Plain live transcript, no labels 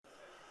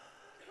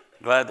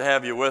Glad to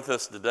have you with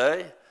us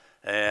today.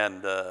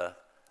 And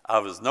I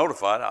was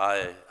notified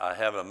I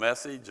have a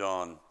message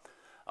on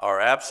our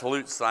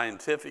absolute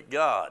scientific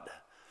God.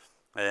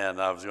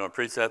 And I was going to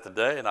preach that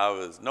today, and I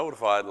was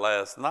notified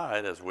last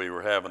night as we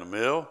were having a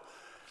meal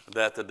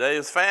that today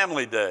is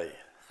Family Day.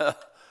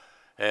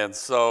 And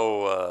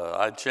so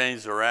I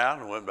changed around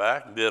and went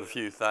back and did a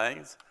few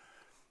things.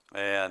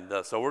 And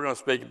so we're going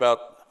to speak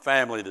about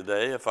family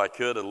today, if I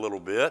could, a little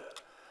bit.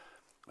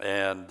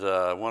 And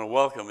I want to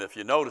welcome, if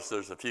you notice,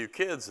 there's a few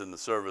kids in the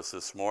service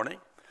this morning.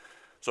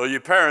 So you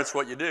parents,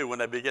 what you do when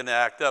they begin to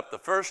act up the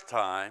first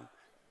time,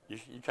 you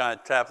kind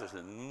of tap them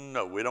and say,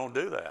 no, we don't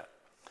do that.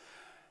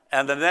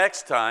 And the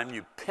next time,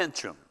 you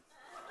pinch them.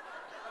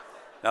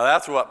 Now,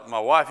 that's what my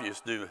wife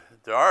used to do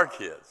to our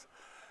kids.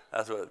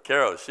 That's what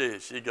Carol,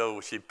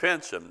 she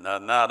pinched them. Now,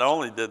 not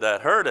only did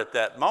that hurt at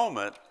that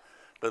moment,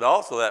 but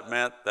also that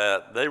meant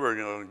that they were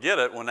going to get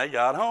it when they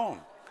got home.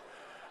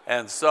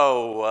 And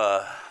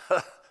so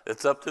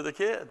it's up to the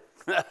kid.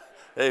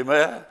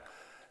 Amen.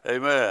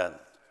 Amen.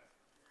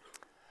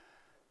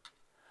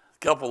 A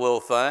couple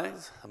little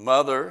things. A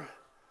mother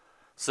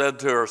said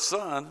to her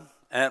son,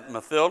 Aunt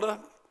Mathilda,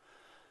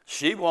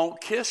 she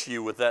won't kiss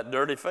you with that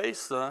dirty face,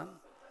 son.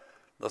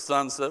 The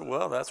son said,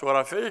 well, that's what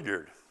I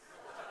figured.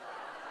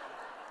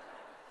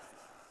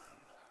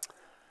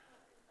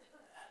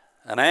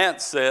 An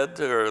aunt said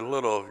to her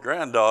little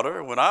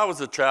granddaughter, when I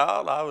was a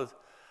child,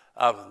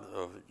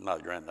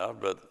 not granddaughter,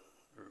 but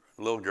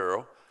little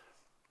girl,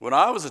 when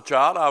I was a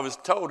child, I was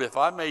told if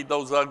I made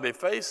those ugly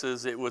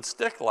faces, it would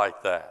stick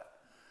like that.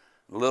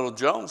 Little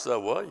Joan said,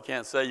 well, you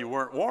can't say you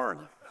weren't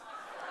warned.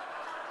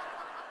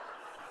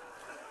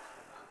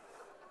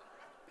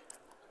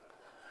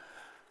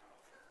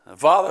 The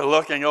father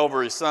looking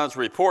over his son's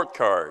report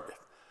card.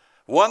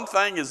 One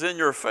thing is in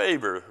your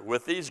favor.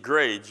 With these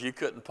grades, you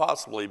couldn't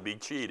possibly be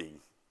cheating.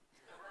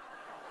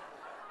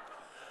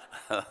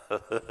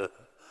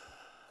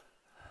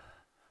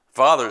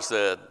 Father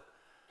said,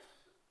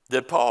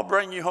 did Paul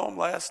bring you home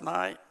last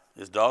night?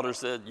 His daughter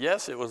said,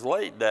 yes, it was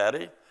late,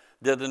 Daddy.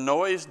 Did the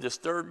noise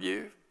disturb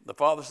you? The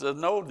father said,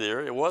 no,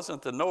 dear, it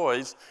wasn't the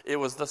noise, it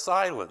was the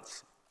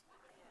silence.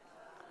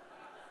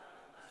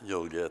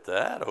 You'll get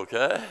that,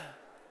 okay?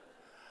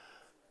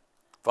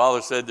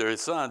 Father said to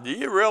his son, do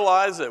you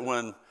realize that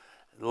when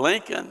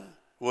Lincoln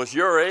was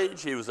your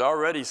age, he was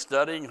already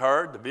studying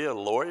hard to be a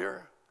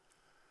lawyer?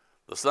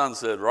 The son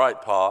said,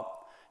 right,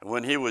 Pop. And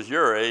when he was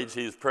your age,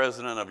 he was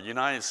president of the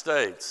United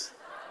States.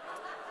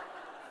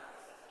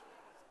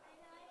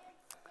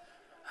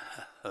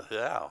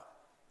 Yeah.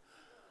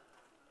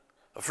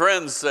 A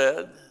friend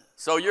said,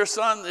 so your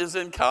son is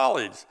in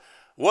college.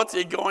 What's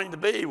he going to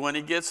be when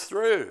he gets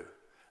through?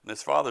 And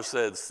his father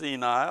said,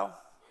 senile.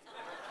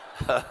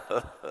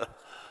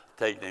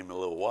 Taking him a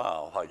little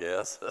while, I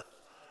guess.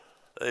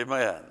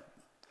 Amen.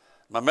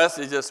 My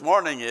message this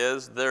morning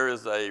is there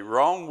is a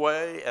wrong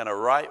way and a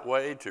right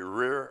way to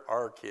rear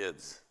our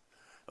kids.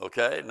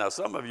 Okay? Now,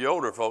 some of you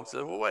older folks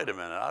say, well, wait a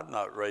minute. I'm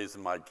not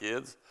raising my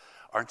kids.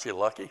 Aren't you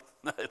lucky?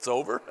 It's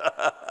over.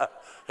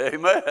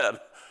 Amen.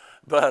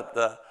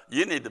 But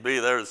you need to be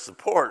there to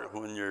support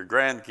when your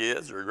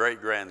grandkids or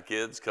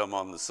great-grandkids come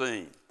on the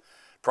scene.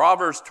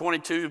 Proverbs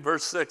 22,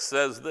 verse 6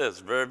 says this,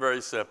 very,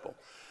 very simple.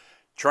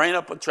 Train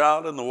up a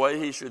child in the way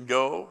he should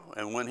go,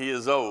 and when he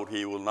is old,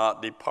 he will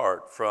not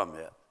depart from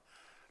it.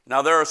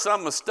 Now, there are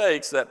some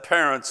mistakes that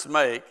parents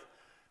make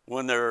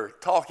when they're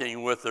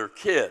talking with their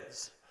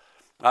kids.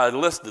 I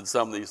listed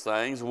some of these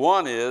things.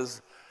 One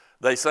is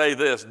they say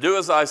this, do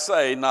as I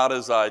say, not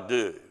as I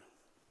do.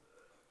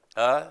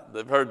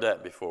 They've heard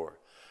that before.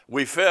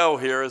 We fail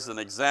here as an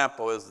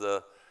example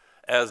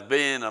as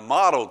being a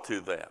model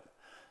to them.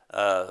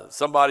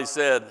 Somebody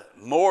said,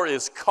 more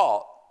is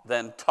caught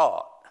than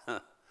taught.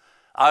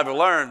 I've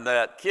learned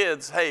that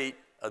kids hate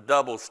a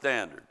double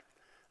standard.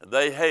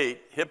 They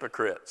hate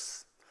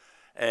hypocrites.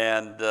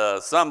 And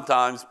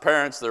sometimes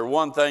parents, they're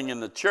one thing in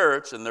the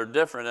church and they're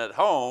different at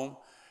home,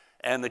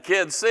 and the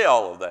kids see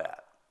all of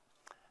that.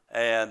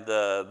 And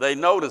they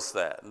notice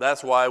that. And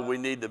that's why we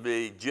need to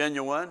be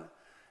genuine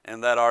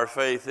and that our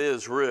faith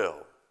is real.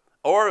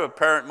 Or a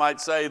parent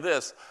might say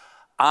this,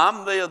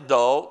 I'm the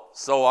adult,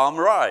 so I'm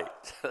right.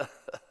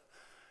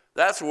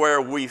 That's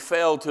where we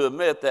fail to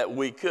admit that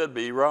we could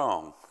be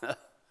wrong.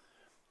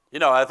 You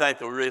know, I think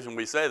the reason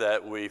we say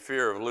that, we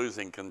fear of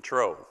losing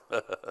control.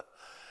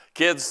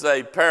 Kids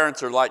say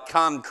parents are like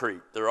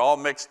concrete. They're all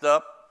mixed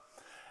up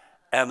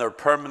and they're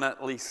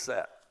permanently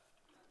set.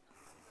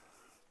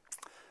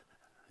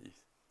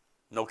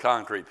 No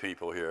concrete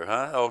people here,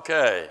 huh?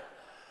 Okay.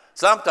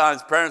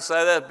 Sometimes parents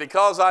say that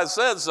because I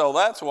said so,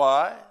 that's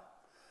why.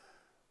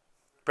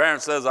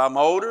 Parent says, I'm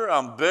older,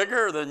 I'm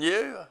bigger than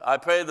you, I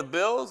pay the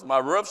bills, my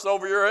roof's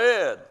over your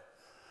head.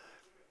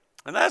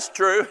 And that's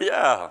true,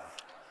 yeah.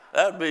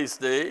 That'd be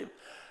Steve.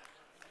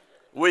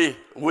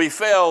 We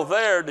fail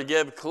there to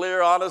give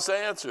clear, honest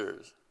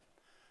answers.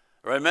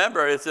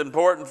 Remember, it's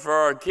important for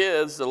our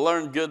kids to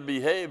learn good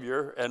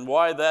behavior and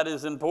why that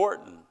is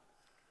important.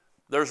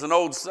 There's an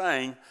old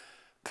saying,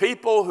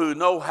 people who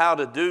know how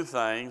to do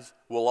things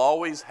will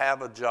always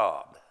have a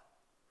job.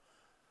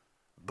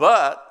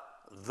 But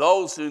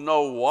those who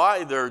know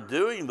why they're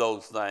doing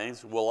those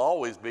things will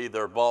always be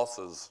their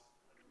bosses.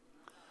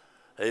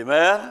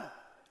 Amen?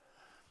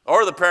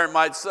 Or the parent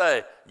might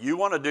say, you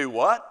want to do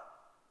what?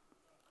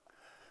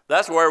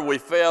 That's where we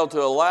fail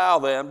to allow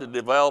them to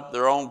develop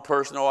their own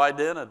personal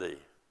identity.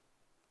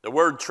 The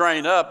word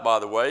train up, by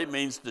the way,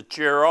 means to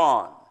cheer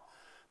on.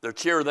 To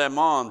cheer them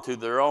on to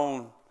their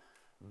own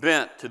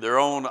bent, to their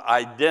own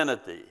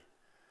identity.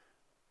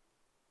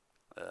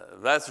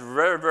 That's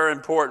very, very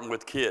important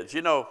with kids.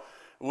 You know,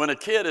 when a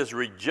kid is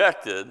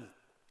rejected,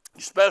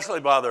 especially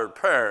by their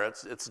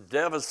parents, it's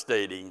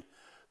devastating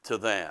to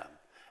them.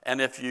 And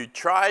if you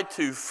try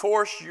to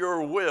force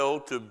your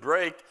will to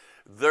break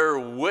their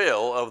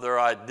will of their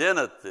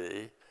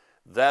identity,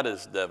 that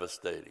is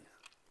devastating.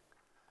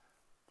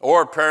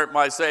 Or a parent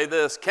might say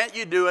this, can't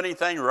you do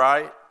anything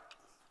right?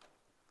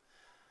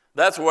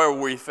 That's where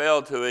we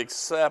fail to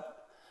accept,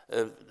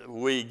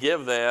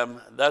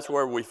 that's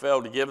where we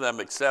fail to give them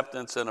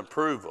acceptance and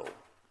approval.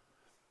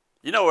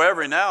 You know,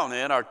 every now and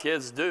then our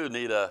kids do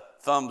need a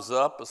thumbs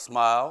up, a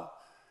smile.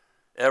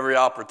 Every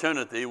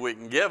opportunity we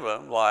can give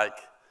them, like,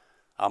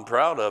 I'm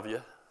proud of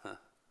you.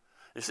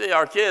 You see,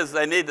 our kids,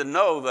 they need to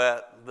know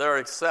that they're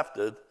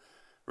accepted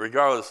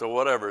regardless of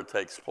whatever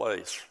takes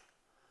place.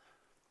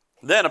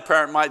 Then a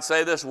parent might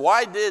say this,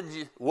 what did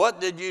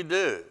you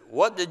do?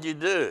 What did you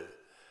do?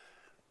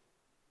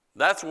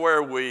 That's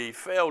where we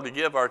fail to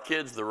give our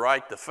kids the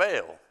right to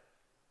fail.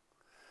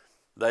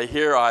 They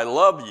hear, I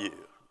love you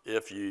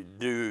if you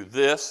do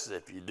this,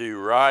 if you do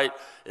right,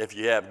 if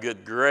you have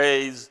good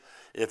grades,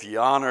 if you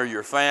honor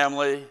your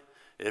family,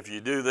 if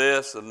you do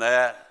this and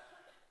that.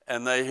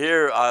 And they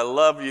hear, I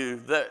love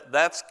you.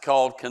 That's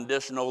called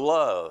conditional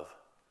love.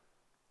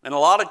 And a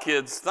lot of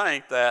kids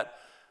think that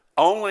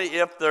only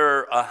if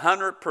they're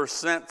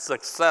 100%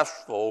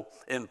 successful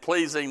in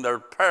pleasing their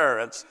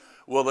parents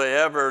will they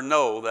ever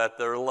know that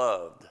they're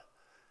loved.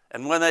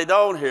 And when they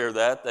don't hear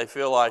that, they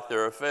feel like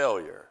they're a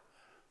failure.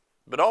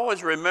 But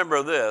always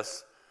remember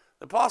this,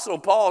 the Apostle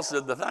Paul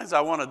said, the things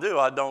I want to do,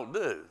 I don't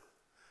do.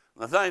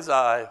 The things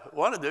I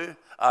want to do,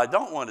 I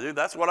don't want to do,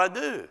 that's what I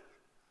do.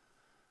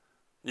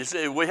 You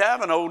see, we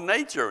have an old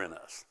nature in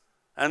us,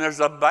 and there's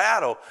a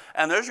battle,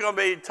 and there's going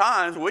to be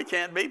times we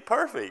can't be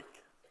perfect.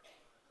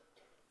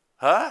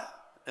 Huh?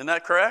 Isn't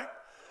that correct?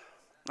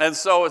 And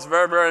so it's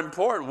very, very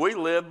important. We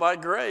live by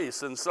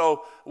grace, and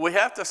so we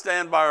have to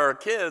stand by our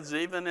kids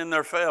even in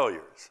their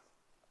failures,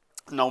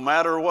 no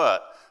matter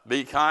what.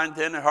 Be kind,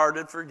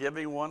 tender-hearted,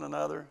 forgiving one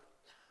another.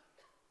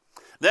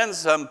 Then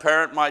some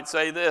parent might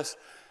say this,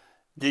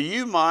 do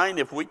you mind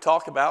if we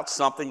talk about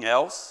something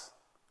else?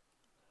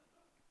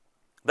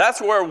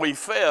 That's where we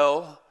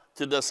fail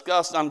to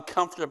discuss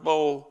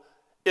uncomfortable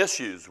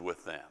issues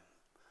with them,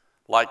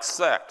 like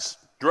sex,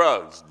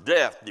 drugs,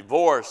 death,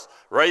 divorce,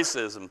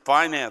 racism,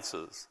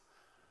 finances.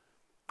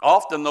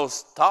 Often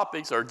those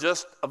topics are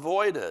just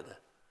avoided.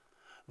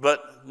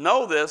 But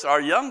know this,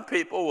 our young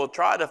people will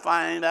try to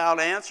find out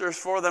answers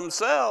for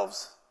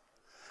themselves.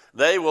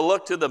 They will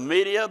look to the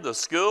media, the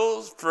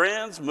schools,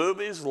 friends,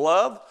 movies,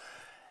 love,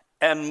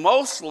 and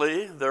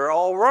mostly they're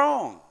all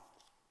wrong.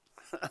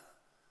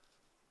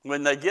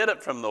 When they get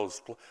it from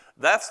those,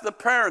 that's the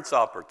parents'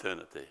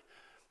 opportunity.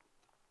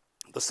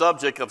 The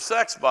subject of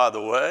sex, by the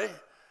way,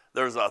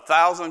 there's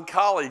 1,000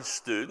 college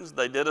students,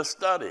 they did a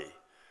study.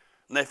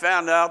 And they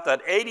found out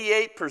that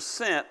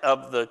 88%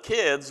 of the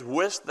kids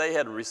wished they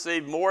had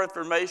received more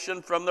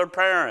information from their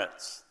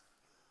parents.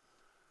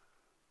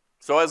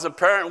 So as a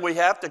parent, we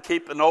have to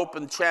keep an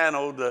open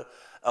channel to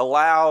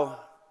allow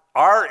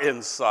our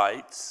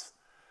insights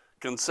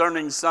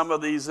concerning some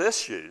of these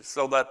issues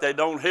so that they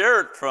don't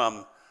hear it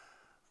from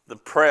the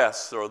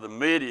press or the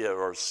media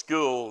or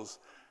schools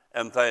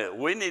and things.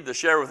 We need to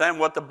share with them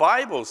what the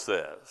Bible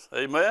says.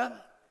 Amen?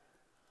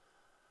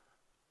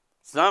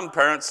 Some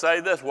parents say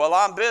this, well,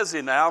 I'm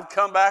busy now,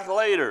 come back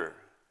later.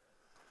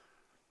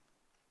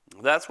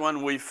 That's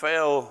when we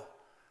fail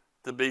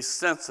to be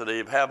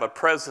sensitive, have a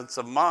presence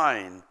of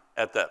mind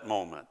at that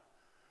moment.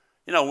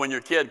 You know, when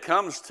your kid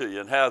comes to you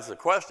and has a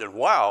question,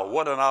 wow,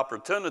 what an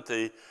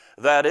opportunity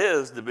that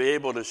is to be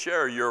able to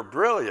share your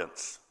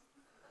brilliance.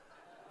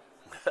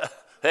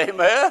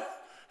 Amen?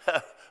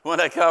 When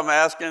they come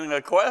asking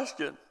a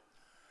question.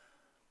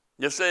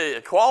 You see,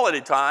 quality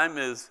time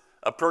is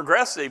a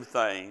progressive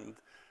thing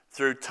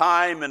through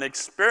time and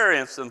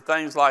experience and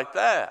things like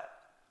that.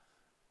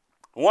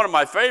 One of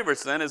my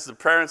favorites then is the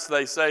parents,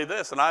 they say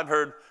this, and I've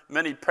heard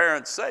many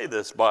parents say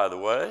this, by the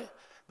way.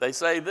 They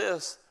say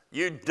this,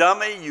 you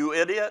dummy, you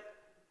idiot.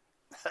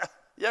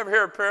 You ever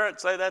hear a parent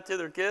say that to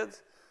their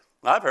kids?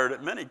 I've heard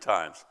it many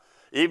times,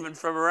 even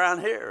from around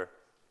here.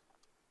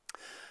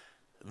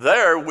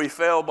 There, we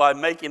fail by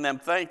making them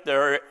think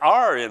they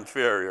are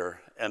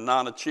inferior and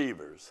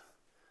non-achievers.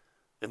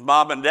 If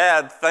mom and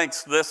dad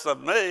thinks this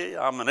of me,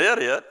 I'm an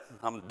idiot,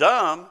 I'm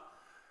dumb,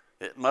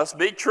 it must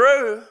be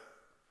true.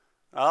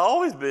 I'll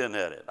always be an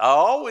idiot. I'll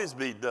always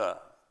be dumb.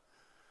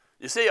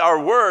 You see,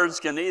 our words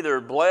can either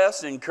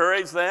bless,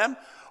 encourage them,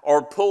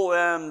 or pull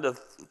them to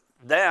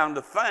down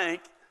to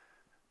think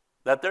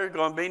that there's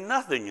going to be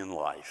nothing in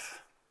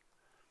life.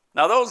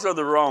 Now, those are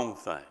the wrong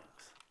things.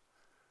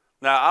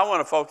 Now, I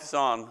want to focus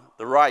on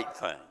the right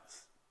things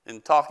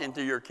in talking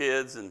to your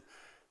kids and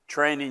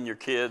training your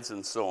kids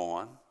and so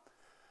on.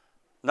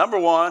 Number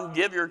one,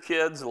 give your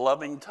kids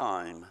loving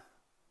time.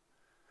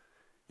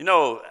 You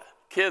know,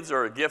 kids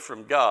are a gift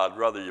from God,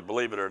 whether you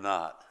believe it or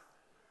not.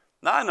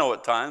 Now, I know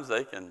at times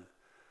they can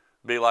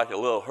be like a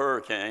little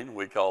hurricane,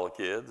 we call the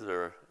kids,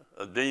 or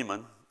a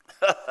demon.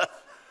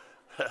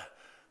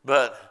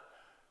 But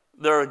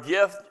they're a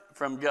gift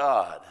from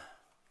God.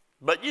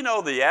 But you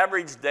know, the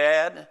average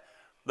dad,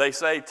 they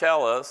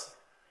tell us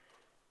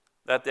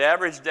that the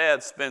average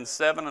dad spends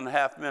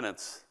 7.5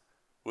 minutes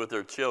with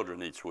their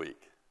children each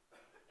week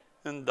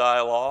in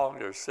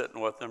dialogue or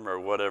sitting with them or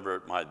whatever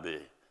it might be.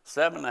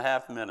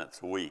 7.5 minutes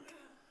a week.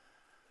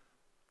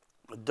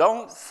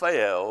 Don't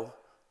fail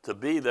to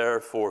be there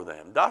for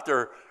them.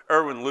 Dr.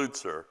 Erwin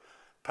Lutzer,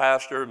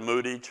 pastor,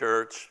 Moody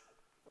Church,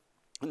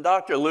 and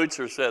Dr.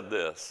 Lutzer said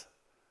this.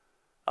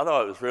 I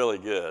thought it was really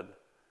good.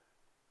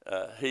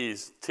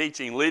 He's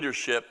teaching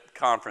leadership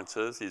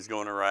conferences. He's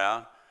going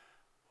around.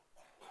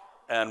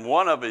 And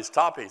one of his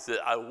topics is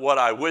what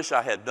I wish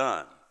I had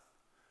done.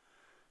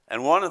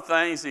 And one of the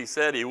things he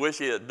said he wished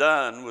he had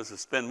done was to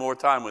spend more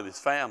time with his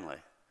family.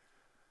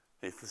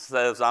 He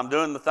says, I'm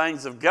doing the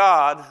things of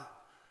God,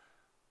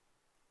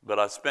 but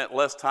I spent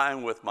less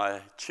time with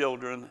my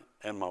children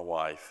and my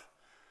wife.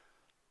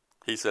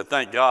 He said,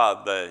 thank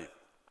God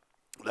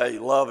they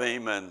love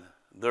him and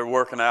they're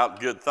working out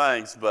good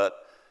things, but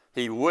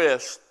he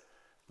wished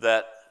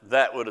that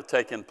that would have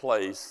taken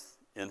place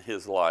in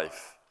his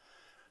life.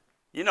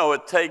 You know,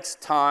 it takes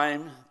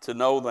time to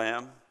know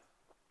them,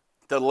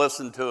 to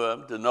listen to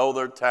them, to know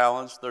their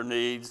talents, their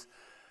needs,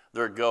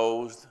 their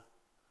goals,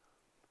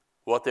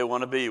 what they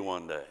want to be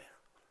one day.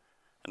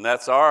 And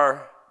that's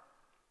our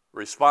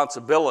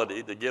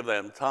responsibility to give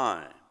them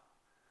time.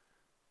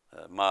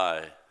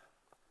 My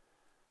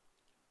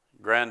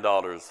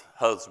granddaughter's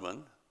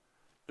husband,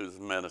 who's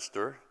a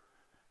minister,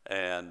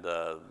 and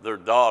their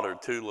daughter,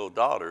 2 little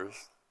daughters,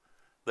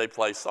 they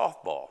play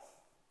softball.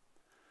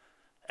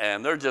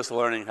 And they're just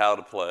learning how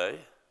to play.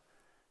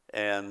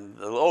 And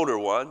the older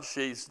one,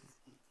 she's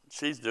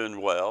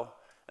doing well.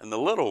 And the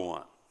little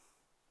one,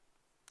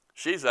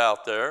 she's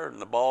out there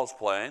and the ball's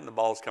playing, the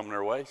ball's coming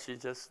her way.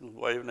 She's just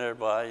waving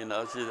everybody, you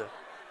know.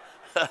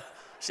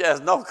 She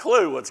has no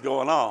clue what's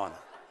going on.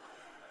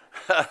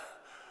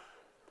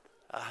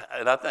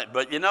 And I think,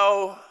 but you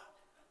know,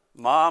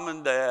 mom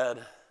and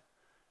dad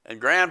and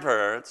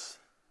grandparents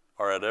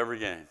are at every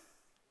game.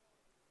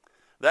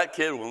 That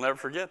kid will never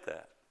forget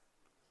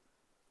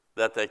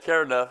that they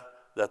cared enough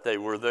that they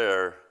were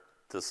there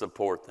to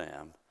support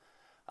them.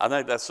 I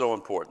think that's so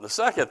important. The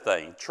second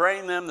thing,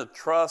 train them to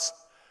trust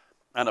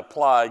and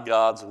apply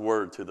God's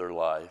word to their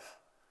life.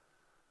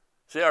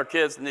 See, our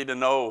kids need to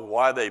know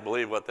why they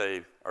believe what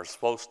they are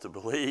supposed to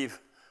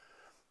believe,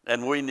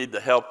 and we need to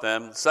help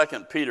them.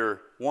 2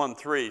 Peter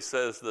 1:3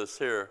 says this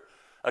here,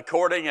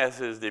 according as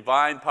his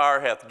divine power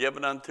hath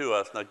given unto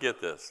us, now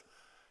get this,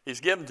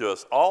 he's given to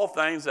us all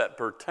things that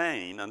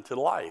pertain unto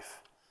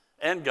life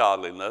and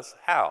godliness.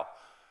 How?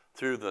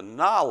 Through the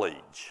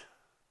knowledge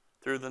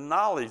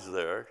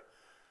there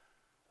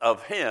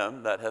of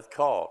him that hath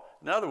called.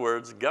 In other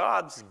words,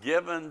 God's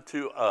given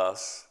to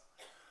us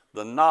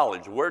the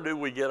knowledge. Where do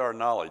we get our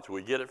knowledge?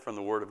 We get it from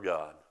the Word of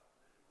God.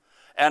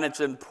 And it's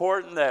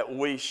important that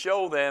we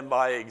show them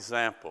by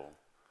example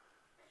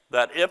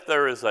that if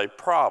there is a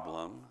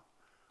problem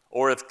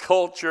or if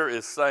culture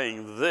is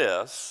saying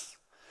this,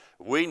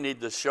 we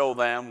need to show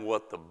them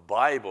what the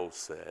Bible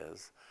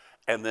says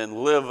and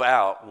then live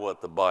out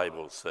what the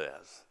Bible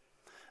says.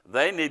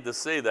 They need to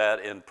see that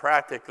in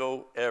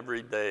practical,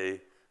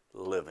 everyday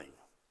living.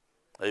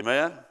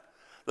 Amen?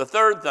 The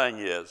third thing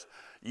is,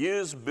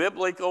 use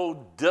biblical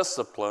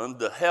discipline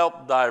to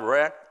help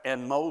direct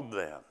and mold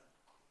them.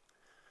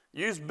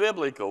 Use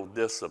biblical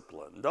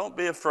discipline. Don't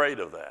be afraid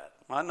of that.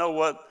 I know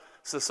what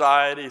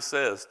society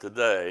says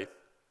today,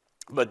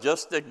 but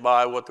just stick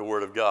by what the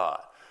Word of God.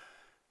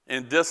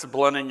 In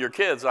disciplining your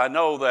kids, I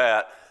know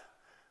that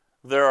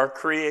there are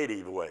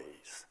creative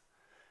ways.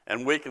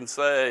 And we can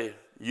say,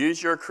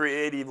 use your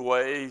creative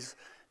ways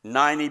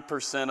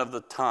 90% of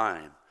the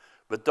time.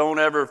 But don't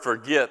ever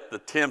forget the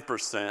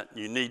 10%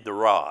 you need the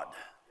rod.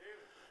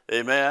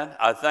 Amen?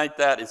 I think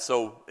that is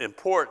so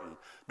important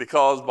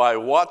because by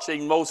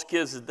watching most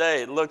kids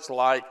today, it looks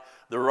like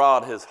the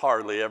rod has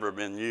hardly ever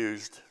been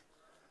used.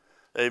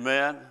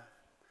 Amen?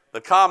 The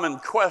common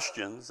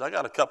questions, I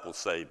got a couple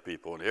saved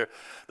people in here.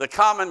 The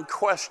common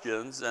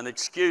questions and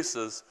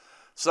excuses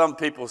some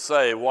people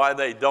say why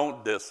they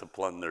don't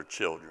discipline their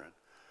children.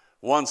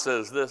 One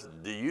says this,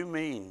 do you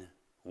mean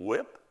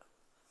whip?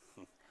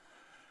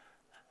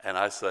 And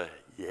I say,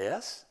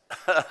 yes,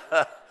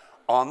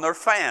 on their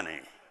fanny.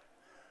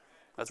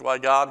 That's why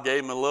God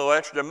gave them a little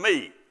extra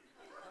meat.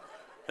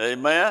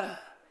 Amen?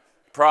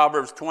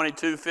 Proverbs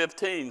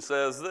 22:15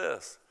 says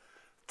this,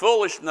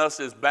 foolishness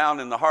is bound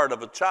in the heart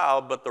of a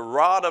child, but the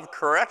rod of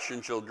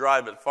correction shall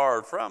drive it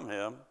far from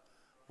him.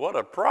 What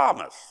a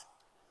promise.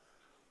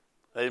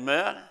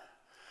 Amen.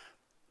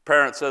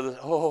 Parents said,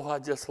 oh, I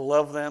just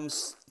love them,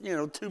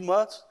 too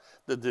much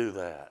to do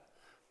that.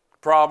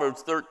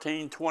 Proverbs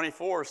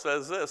 13:24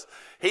 says this,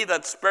 he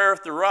that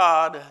spareth the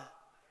rod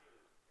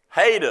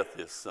hateth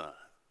his son,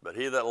 but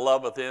he that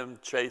loveth him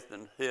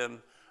chasteneth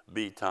him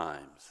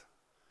betimes.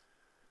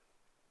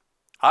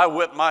 I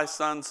whipped my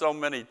son so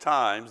many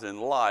times in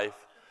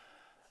life,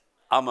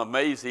 I'm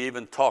amazed he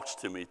even talks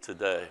to me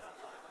today.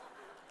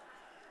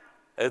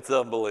 It's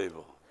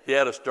unbelievable. He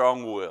had a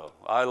strong will.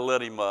 I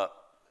lit him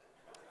up.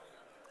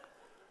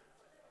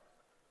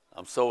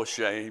 I'm so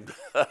ashamed.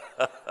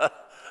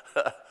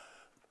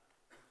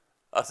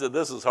 I said,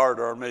 this is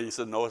harder on me. He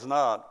said, no, it's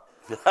not.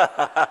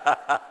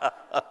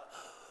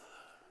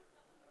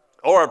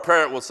 Or a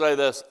parent will say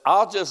this,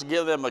 I'll just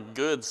give them a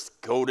good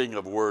scolding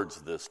of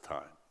words this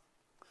time.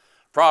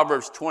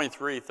 Proverbs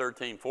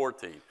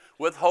 23:13-14.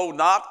 Withhold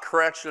not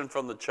correction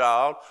from the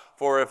child,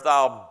 for if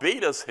thou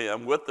beatest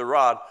him with the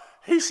rod,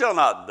 he shall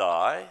not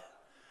die.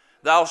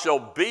 Thou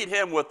shalt beat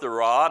him with the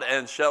rod,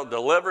 and shalt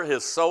deliver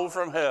his soul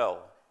from hell.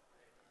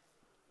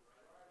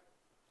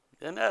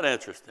 Isn't that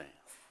interesting?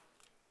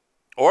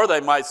 Or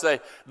they might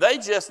say, they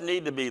just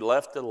need to be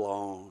left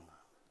alone.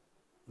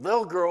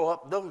 They'll grow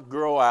up, they'll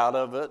grow out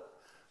of it,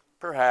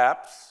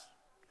 perhaps.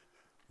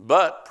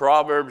 But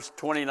Proverbs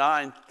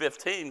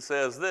 29:15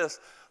 says this,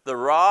 the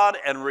rod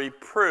and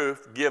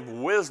reproof give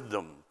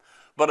wisdom,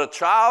 but a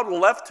child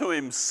left to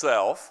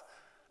himself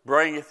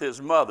bringeth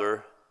his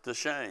mother to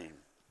shame.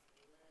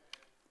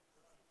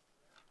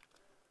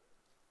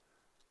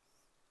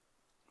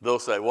 They'll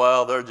say,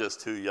 well, they're just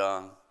too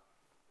young.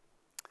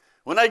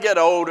 When they get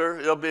older,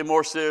 it'll be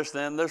more serious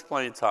then. There's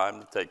plenty of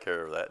time to take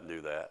care of that and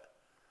do that.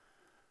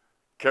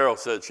 Carol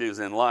said she was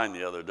in line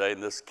the other day,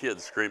 and this kid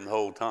screamed the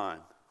whole time.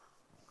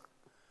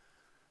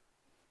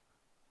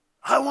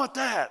 I want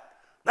that.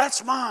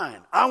 That's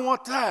mine. I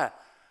want that.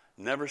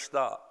 Never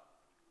stop.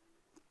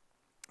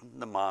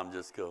 The mom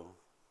just go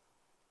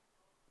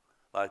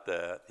like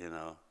that,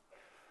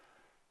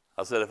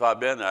 I said, if I'd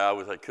been there, I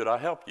would say, could I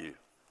help you?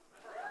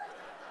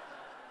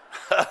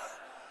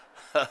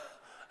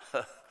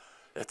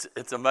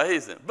 It's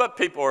amazing. But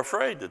people are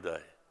afraid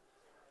today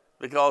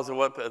because of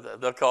what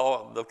they'll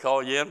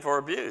call you in for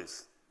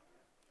abuse.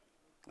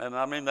 And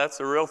I mean, that's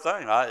the real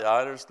thing.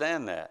 I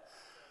understand that.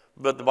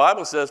 But the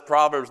Bible says,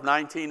 Proverbs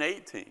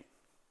 19:18,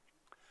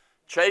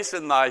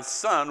 chasten thy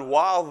son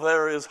while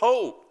there is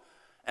hope,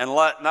 and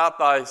let not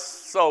thy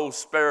soul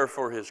spare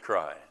for his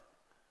cry.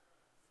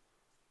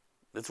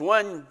 It's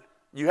when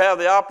you have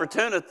the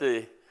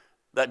opportunity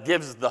that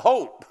gives the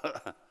hope.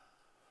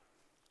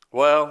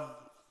 Well,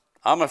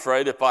 I'm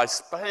afraid if I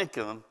spank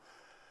them,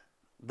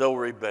 they'll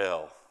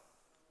rebel.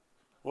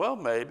 Well,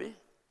 maybe.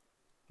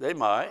 They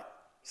might.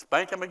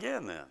 Spank them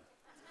again then.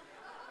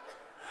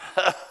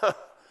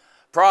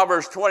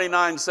 Proverbs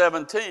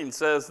 29:17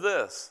 says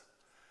this,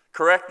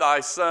 correct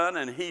thy son,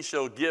 and he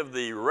shall give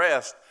thee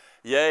rest,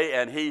 yea,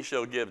 and he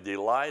shall give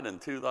delight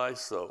unto thy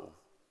soul.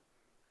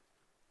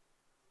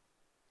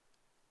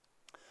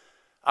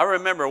 I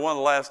remember one of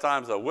the last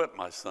times I whipped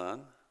my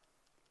son.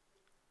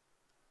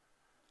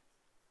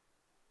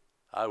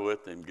 I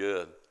whipped him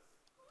good.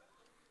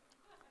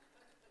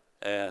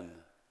 And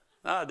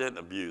I didn't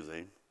abuse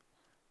him.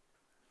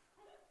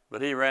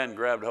 But he ran and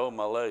grabbed hold of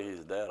my leg. He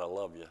said, Dad, I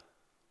love you.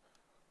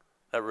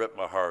 That ripped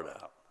my heart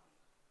out.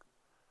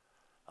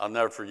 I'll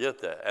never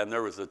forget that. And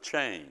there was a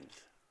change.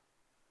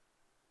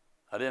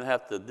 I didn't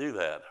have to do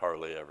that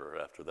hardly ever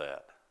after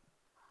that.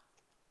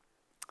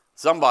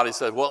 Somebody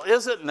said, well,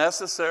 is it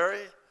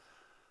necessary?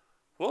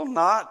 Well,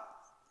 not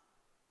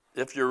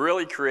if you're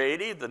really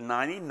creative, the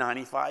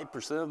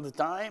 95% of the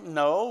time,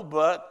 no,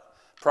 but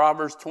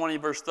Proverbs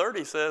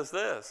 20:30 says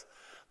this,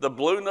 the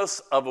blueness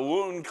of a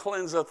wound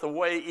cleanseth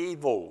away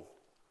evil,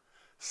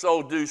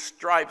 so do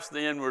stripes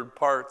the inward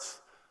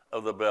parts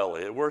of the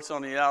belly. It works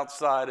on the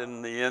outside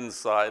and the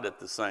inside at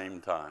the same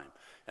time.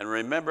 And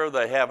remember,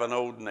 they have an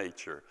old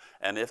nature.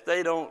 And if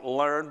they don't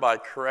learn by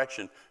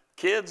correction,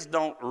 kids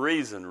don't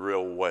reason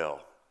real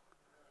well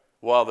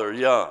while they're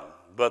young,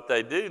 but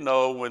they do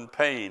know when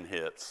pain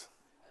hits.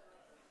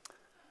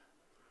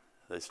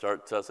 They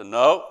start tussing,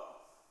 no.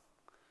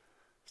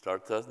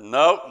 Start tussing,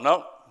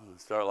 no.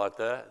 Start like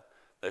that.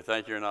 They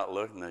think you're not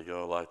looking, they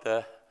go like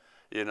that.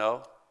 You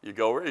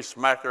go over, you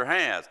smack their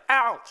hands.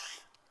 Ouch!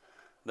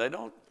 They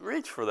don't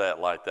reach for that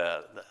like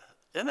that.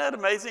 Isn't that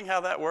amazing how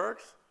that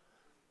works?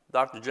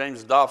 Dr.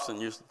 James Dobson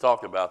used to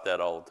talk about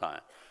that all the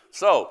time.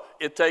 So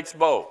it takes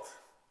both.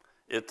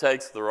 It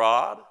takes the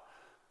rod,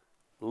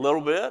 a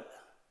little bit,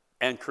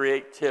 and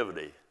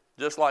creativity,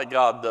 just like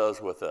God does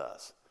with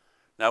us.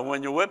 Now,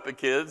 when you whip the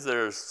kids,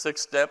 there's 6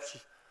 steps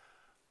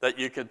that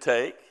you can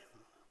take.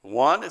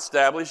 1,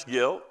 establish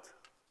guilt.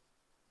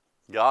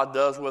 God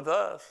does with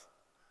us.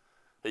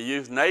 He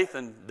used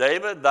Nathan,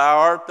 David, thou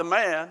art the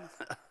man.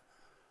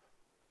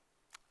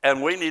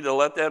 And we need to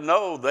let them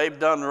know they've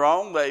done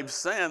wrong, they've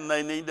sinned,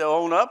 they need to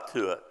own up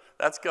to it.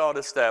 That's called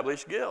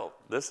established guilt.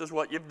 This is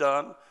what you've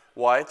done,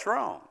 why it's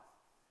wrong.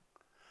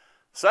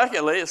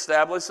 Secondly,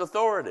 establish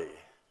authority.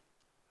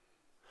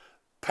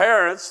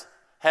 Parents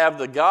have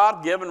the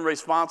God-given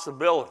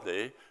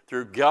responsibility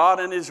through God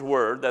and His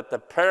Word that the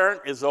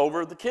parent is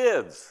over the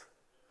kids.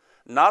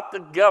 Not the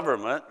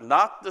government,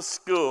 not the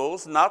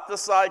schools, not the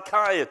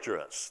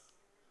psychiatrists.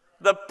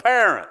 The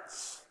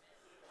parents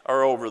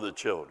are over the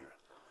children.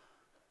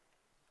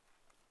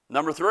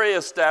 Number 3,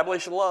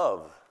 establish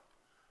love.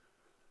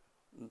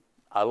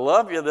 I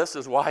love you. This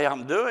is why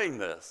I'm doing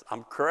this.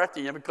 I'm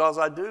correcting you because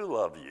I do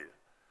love you.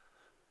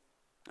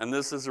 And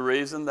this is the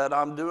reason that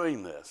I'm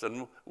doing this.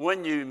 And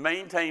when you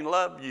maintain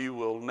love, you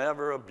will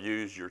never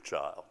abuse your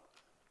child.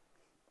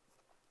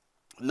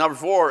 Number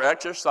 4,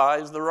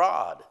 exercise the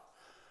rod.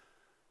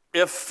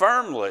 If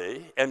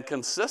firmly and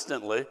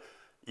consistently,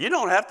 you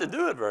don't have to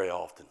do it very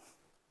often.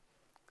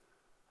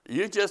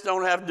 You just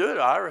don't have to do it.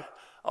 I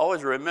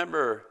always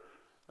remember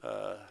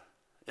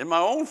in my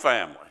own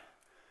family,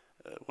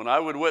 when I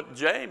would whip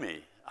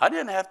Jamie, I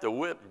didn't have to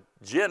whip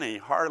Jenny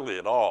hardly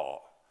at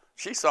all.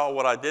 She saw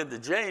what I did to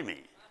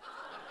Jamie.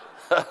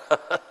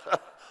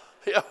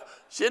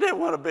 She didn't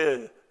want to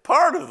be a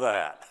part of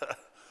that.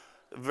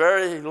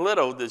 Very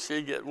little did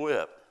she get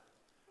whipped.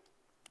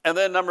 And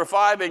then number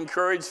 5,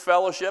 encourage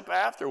fellowship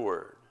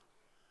afterward.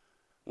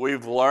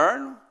 We've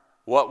learned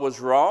what was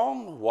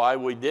wrong, why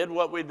we did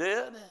what we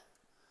did.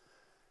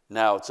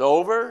 Now it's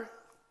over.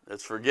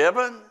 It's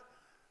forgiven.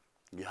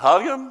 You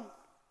hug them,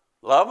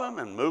 love them,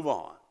 and move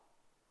on.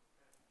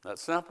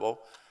 That's simple.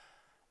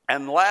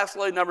 And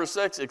lastly, number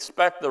 6,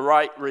 expect the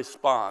right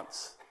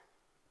response.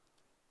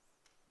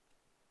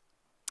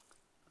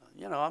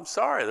 I'm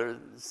sorry, there's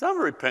some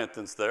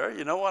repentance there,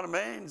 you know what I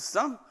mean?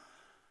 Some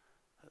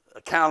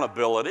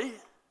accountability.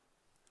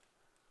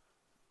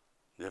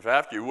 If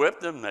after you whip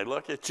them, they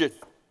look at you,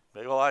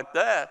 they go like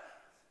that,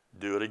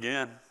 do it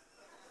again.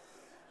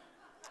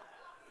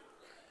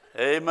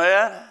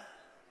 Amen?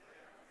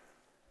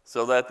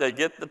 So that they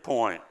get the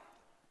point.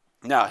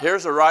 Now,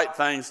 here's the right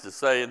things to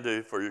say and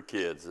do for your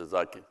kids as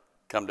I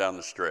come down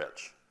the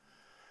stretch.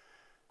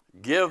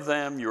 Give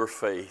them your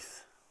faith.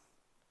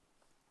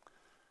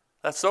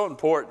 That's so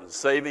important,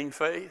 saving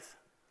faith.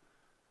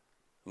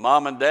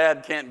 Mom and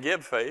dad can't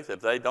give faith if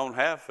they don't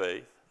have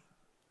faith.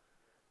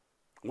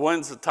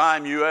 When's the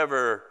time you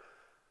ever,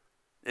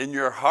 in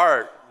your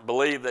heart,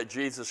 believe that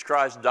Jesus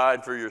Christ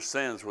died for your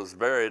sins, was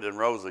buried, and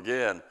rose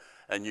again,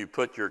 and you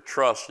put your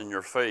trust and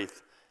your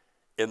faith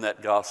in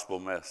that gospel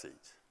message?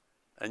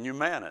 And you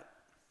man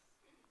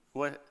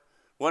it.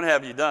 When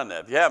have you done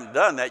that? If you haven't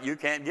done that, you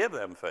can't give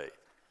them faith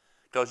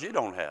because you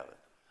don't have it.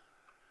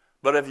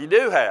 But if you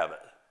do have it,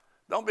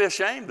 don't be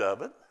ashamed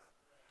of it.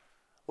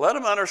 Let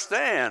them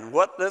understand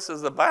what this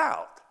is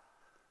about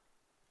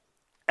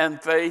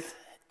and faith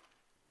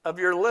of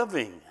your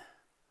living.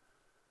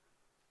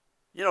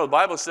 The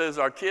Bible says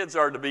our kids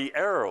are to be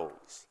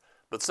arrows,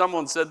 but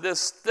someone said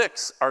this,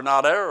 sticks are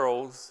not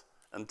arrows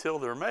until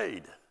they're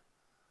made.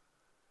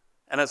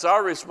 And it's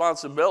our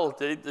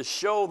responsibility to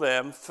show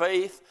them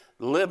faith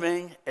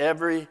living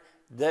every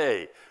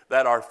day,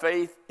 that our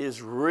faith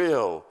is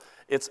real.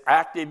 It's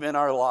active in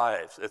our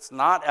lives. It's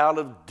not out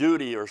of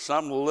duty or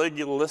some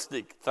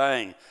legalistic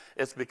thing.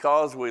 It's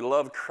because we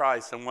love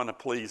Christ and want to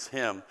please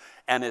Him,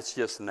 and it's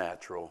just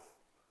natural.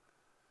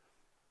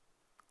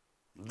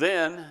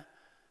 Then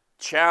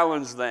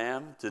challenge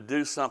them to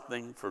do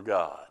something for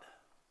God.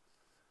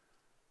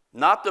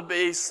 Not to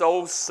be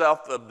so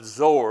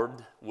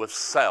self-absorbed with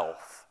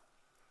self,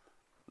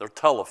 their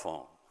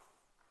telephone.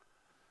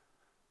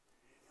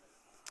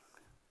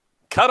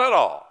 Cut it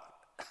off.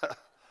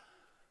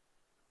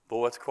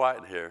 Boy, it's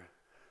quiet here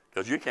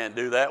because you can't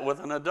do that with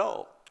an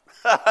adult.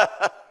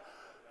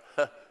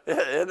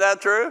 Isn't that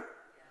true?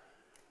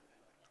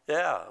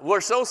 Yeah.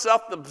 We're so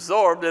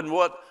self-absorbed in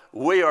what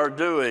we are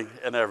doing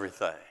and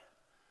everything.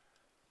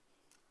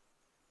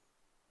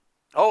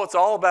 Oh, it's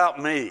all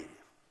about me.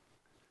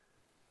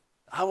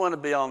 I want to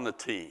be on the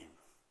team.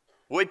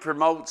 We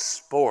promote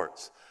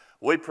sports.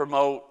 We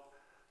promote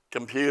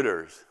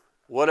computers,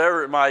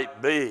 whatever it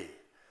might be.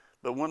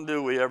 But when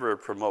do we ever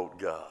promote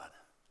God?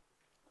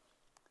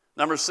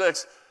 Number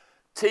 6,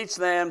 teach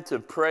them to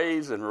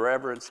praise and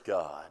reverence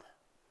God.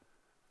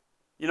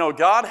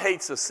 God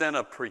hates the sin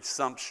of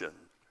presumption.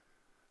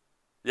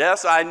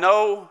 Yes, I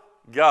know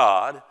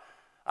God.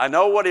 I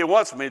know what He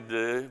wants me to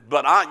do,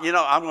 but I'm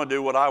going to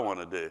do what I want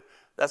to do.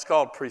 That's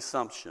called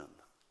presumption.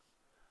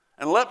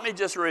 And let me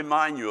just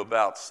remind you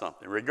about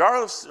something.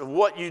 Regardless of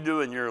what you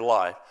do in your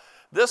life,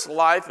 this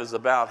life is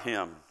about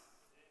Him.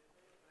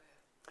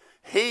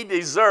 He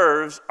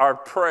deserves our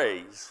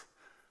praise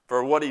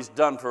for what He's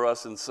done for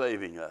us in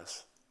saving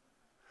us.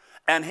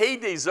 And He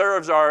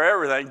deserves our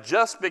everything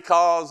just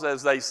because,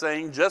 as they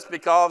sing, just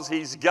because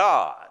He's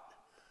God.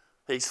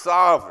 He's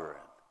sovereign.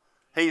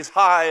 He's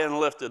high and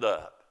lifted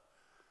up.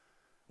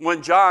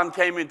 When John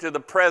came into the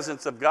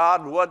presence of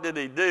God, what did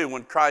he do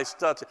when Christ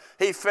touched him?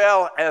 He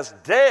fell as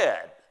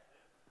dead.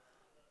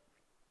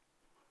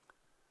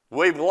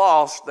 We've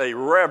lost a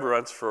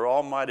reverence for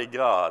Almighty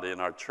God in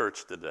our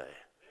church today.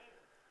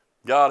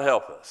 God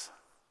help us.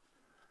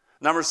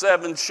 Number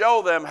 7,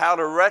 show them how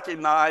to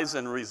recognize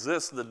and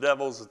resist the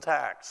devil's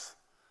attacks.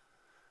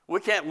 We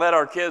can't let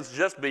our kids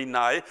just be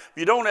naive. If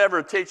you don't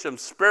ever teach them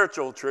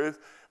spiritual truth,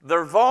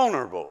 they're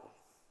vulnerable.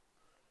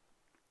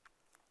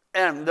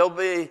 And they'll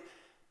be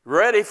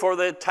ready for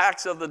the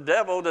attacks of the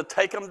devil to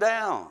take them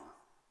down.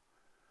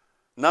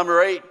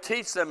 Number 8,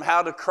 teach them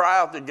how to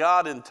cry out to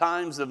God in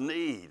times of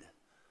need.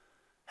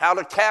 How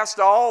to cast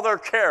all their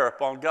care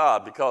upon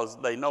God because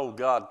they know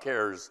God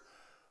cares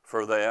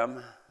for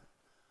them.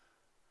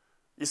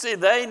 You see,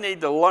 they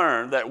need to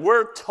learn that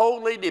we're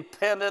totally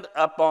dependent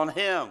upon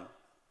Him.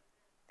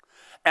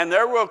 And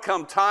there will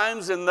come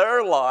times in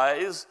their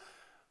lives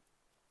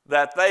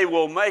that they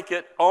will make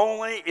it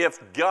only if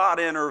God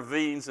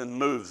intervenes and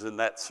moves in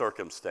that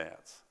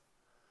circumstance.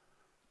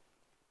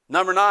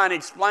 Number 9,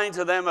 explain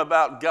to them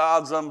about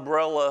God's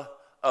umbrella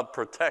of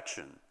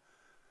protection.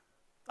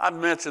 I've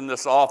mentioned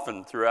this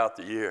often throughout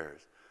the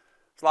years.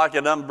 It's like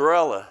an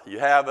umbrella. You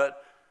have it,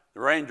 the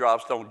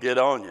raindrops don't get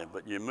on you,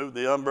 but you move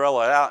the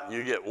umbrella out and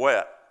you get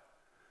wet.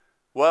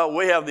 Well,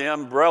 we have the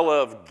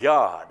umbrella of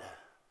God,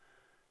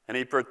 and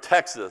He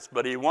protects us,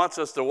 but He wants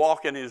us to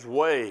walk in His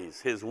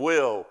ways, His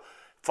will,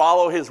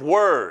 follow His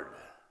word.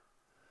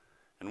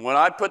 And when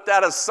I put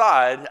that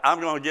aside, I'm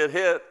going to get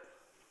hit.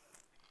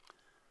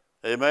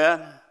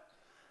 Amen?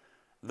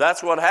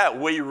 That's what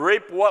happens. We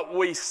reap what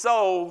we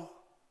sow.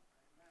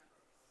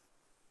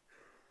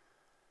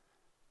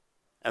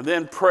 And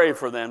then pray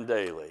for them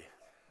daily.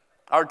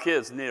 Our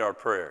kids need our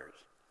prayers.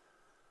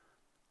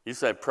 You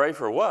say, pray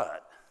for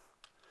what?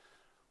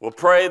 Well,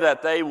 pray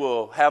that they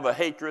will have a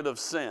hatred of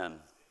sin.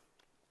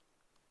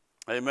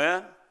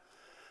 Amen?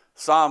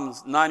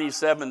 Psalms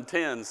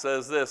 97:10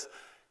 says this,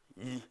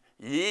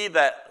 ye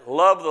that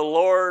love the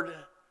Lord,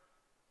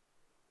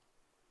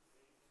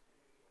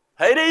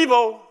 hate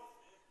evil.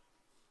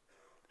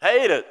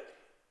 Hate it.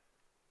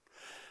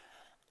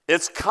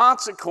 Its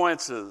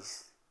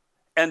consequences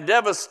and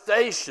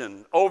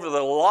devastation over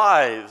the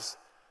lives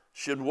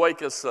should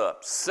wake us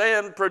up.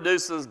 Sin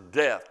produces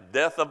death,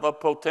 death of a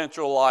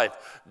potential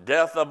life,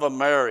 death of a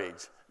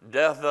marriage,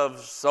 death of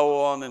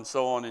so on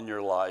in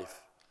your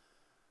life.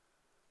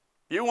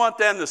 You want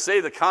them to see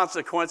the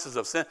consequences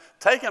of sin?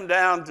 Take them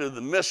down to the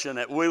mission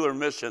at Wheeler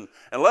Mission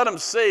and let them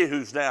see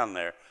who's down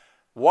there,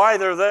 why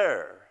they're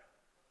there.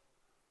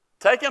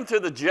 Take them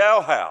to the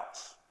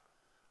jailhouse.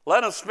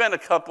 Let them spend a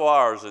couple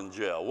hours in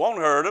jail. Won't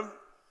hurt them.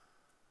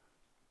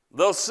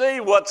 They'll see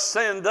what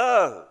sin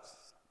does.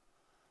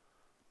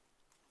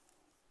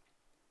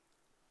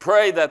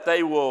 Pray that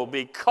they will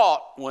be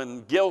caught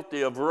when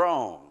guilty of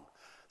wrong.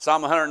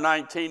 Psalm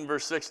 119,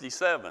 verse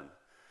 67.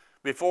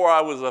 Before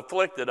I was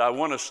afflicted, I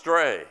went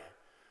astray,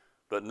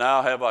 but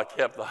now have I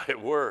kept thy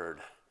word.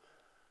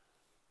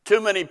 Too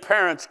many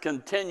parents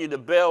continue to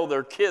bail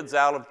their kids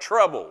out of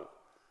trouble,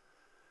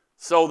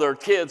 so their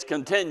kids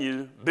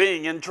continue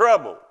being in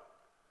trouble.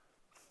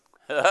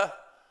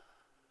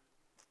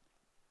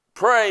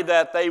 Pray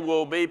that they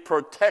will be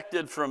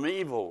protected from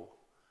evil.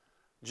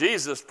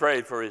 Jesus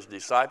prayed for His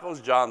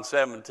disciples. John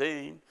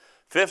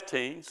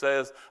 17:15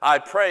 says, I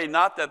pray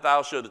not that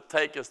thou shouldest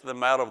takest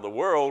them out of the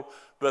world,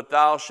 but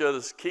thou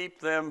shouldest keep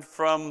them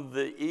from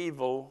the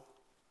evil.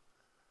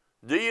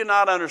 Do you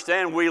not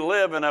understand? We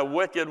live in a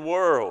wicked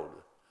world.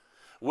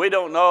 We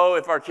don't know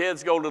if our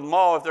kids go to the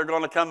mall if they're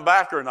going to come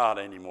back or not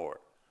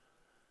anymore.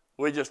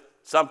 We just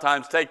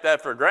sometimes take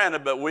that for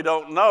granted, but we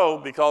don't know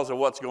because of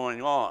what's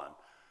going on.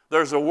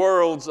 There's the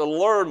world's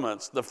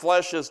allurements, the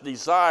flesh's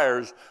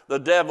desires, the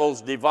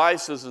devil's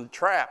devices and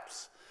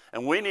traps.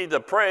 And we need to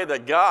pray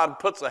that God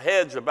puts a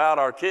hedge about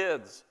our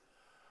kids.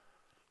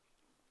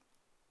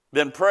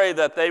 Then pray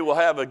that they will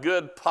have a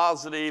good,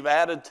 positive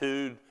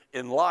attitude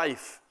in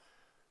life.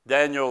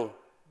 Daniel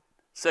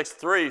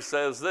 6:3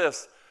 says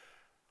this,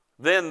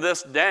 then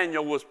this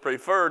Daniel was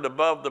preferred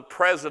above the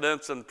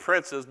presidents and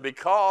princes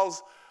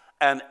because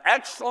an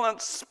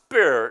excellent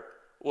spirit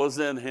was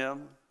in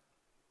him.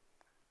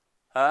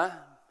 He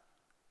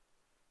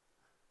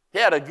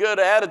had a good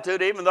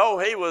attitude even though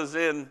he was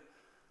in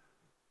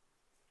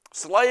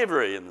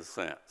slavery in a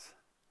sense.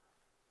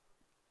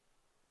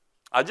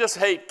 I just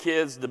hate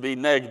kids to be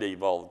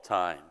negative all the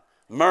time,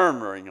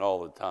 murmuring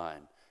all the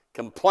time,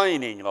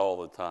 complaining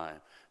all the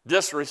time,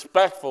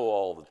 disrespectful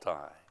all the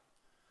time.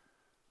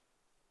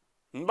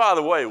 And by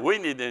the way, we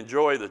need to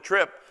enjoy the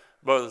trip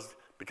because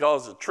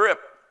the trip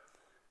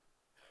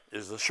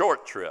is a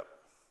short trip.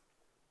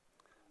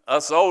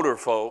 Us older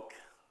folk,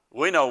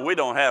 we know we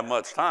don't have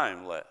much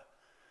time left,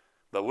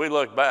 but we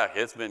look back,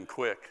 it's been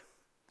quick.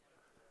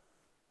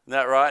 Isn't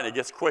that right? And it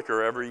gets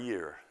quicker every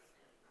year.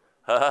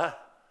 I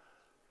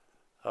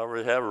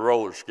already have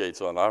roller skates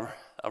on.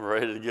 I'm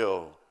ready to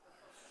go.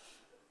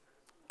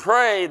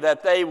 Pray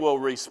that they will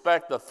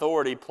respect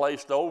authority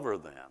placed over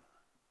them.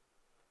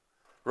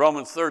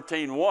 Romans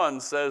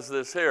 13:1 says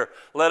this here,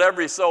 let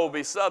every soul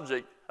be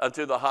subject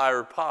unto the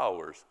higher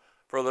powers,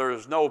 for there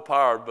is no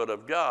power but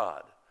of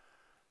God.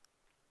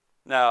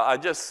 Now, I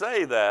just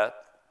say that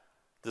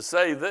to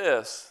say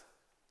this,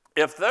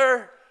 if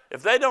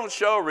they don't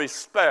show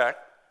respect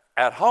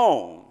at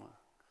home,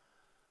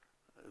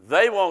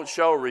 they won't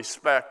show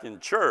respect in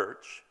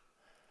church,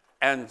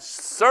 And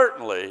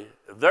certainly,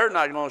 they're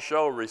not going to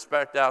show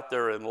respect out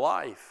there in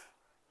life.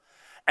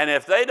 And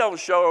if they don't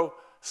show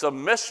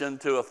submission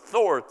to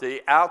authority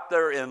out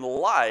there in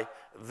life,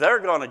 they're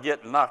going to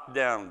get knocked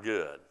down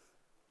good.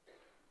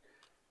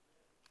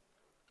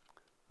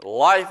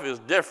 Life is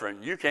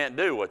different. You can't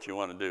do what you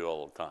want to do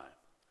all the time.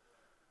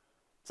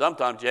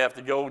 Sometimes you have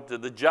to go to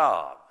the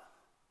job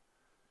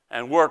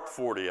and work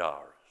 40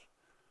 hours.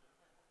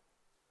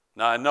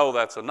 Now, I know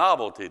that's a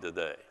novelty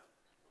today.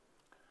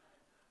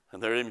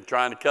 And they're even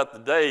trying to cut the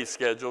day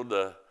schedule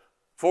to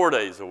 4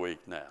 days a week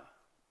now.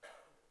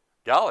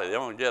 Golly, they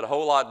only get a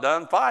whole lot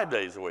done 5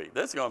 days a week.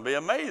 This is going to be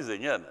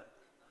amazing, isn't it?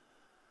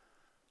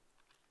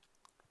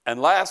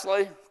 And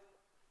lastly,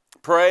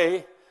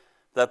 pray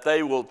that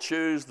they will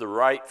choose the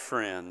right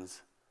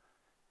friends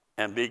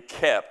and be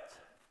kept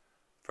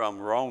from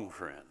wrong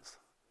friends.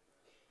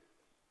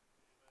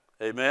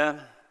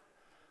 Amen?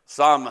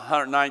 Psalm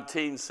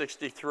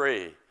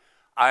 119:63.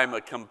 I am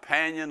a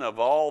companion of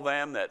all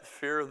them that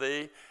fear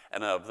thee,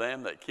 and of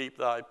them that keep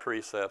thy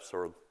precepts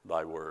or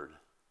thy word.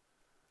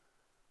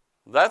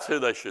 That's who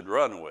they should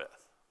run with.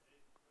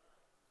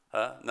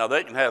 Now,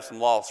 they can have some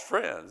lost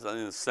friends, in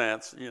a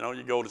sense. You know,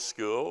 you go to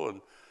school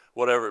and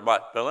whatever it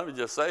might. But let me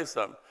just say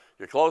something.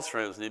 Your close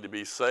friends need to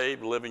be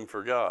saved, living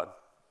for God.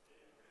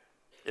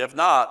 If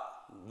not,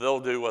 they'll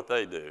do what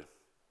they do.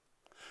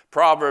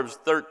 Proverbs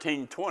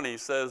 13:20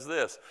 says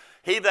this,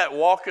 he that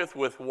walketh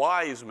with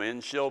wise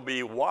men shall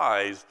be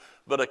wise,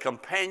 but a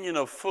companion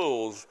of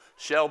fools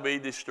shall be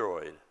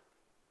destroyed.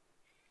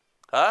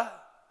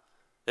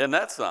 Isn't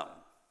that something?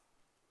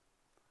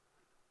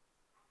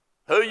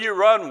 Who you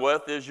run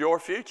with is your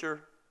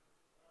future.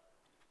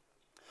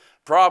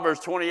 Proverbs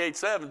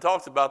 28:7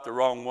 talks about the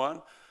wrong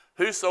one.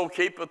 Whoso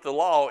keepeth the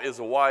law is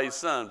a wise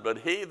son, but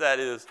he that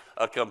is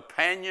a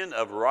companion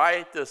of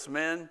righteous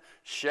men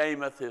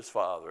shameth his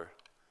father.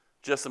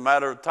 Just a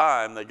matter of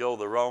time they go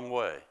the wrong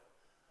way.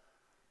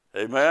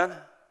 Amen?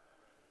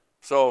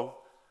 So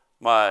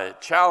my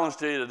challenge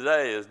to you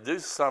today is do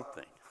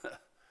something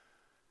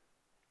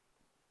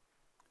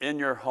in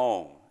your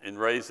home in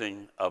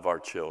raising of our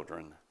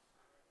children.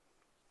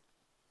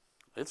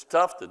 It's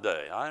tough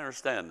today. I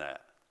understand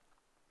that.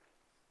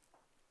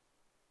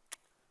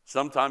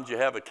 Sometimes you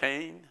have a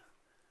Cain,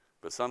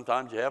 but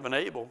sometimes you have an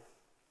Abel.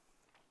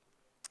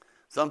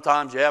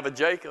 Sometimes you have a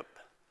Jacob,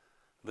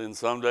 then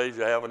some days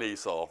you have an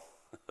Esau.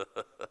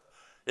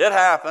 It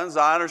happens,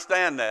 I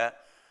understand that,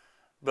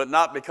 but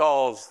not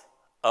because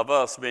of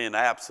us being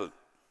absent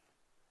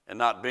and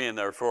not being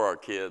there for our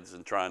kids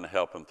and trying to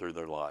help them through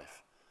their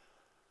life.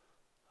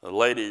 A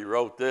lady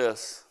wrote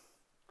this,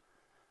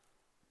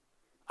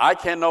 I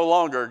can no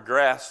longer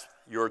grasp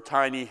your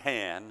tiny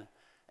hand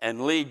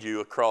and lead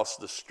you across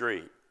the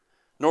street,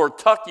 nor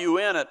tuck you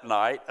in at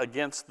night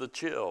against the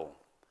chill,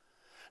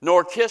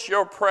 nor kiss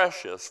your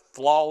precious,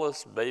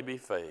 flawless baby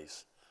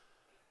face,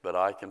 but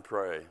I can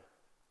pray.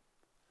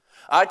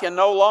 I can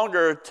no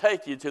longer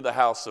take you to the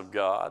house of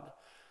God,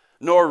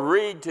 nor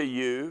read to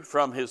you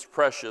from his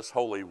precious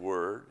holy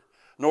word,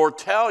 nor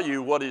tell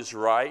you what is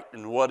right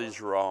and what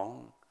is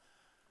wrong,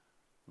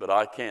 but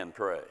I can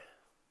pray.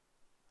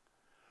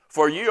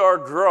 For you are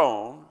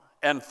grown,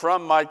 and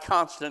from my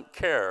constant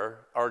care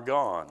are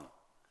gone,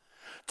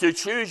 to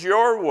choose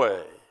your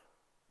way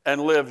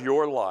and live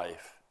your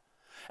life,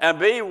 and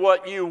be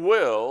what you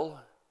will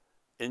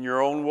in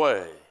your own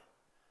way,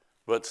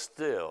 but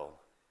still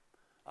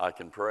I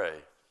can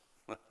pray.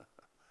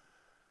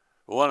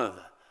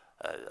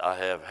 I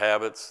have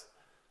habits.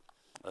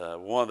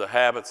 One of the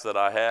habits that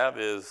I have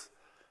is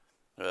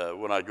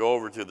when I go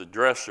over to the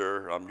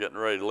dresser, I'm getting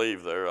ready to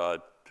leave there, I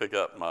pick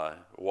up my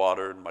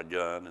water and my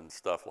gun and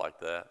stuff like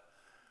that.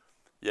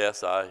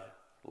 Yes, I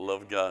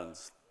love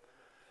guns.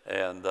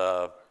 And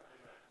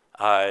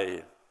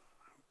I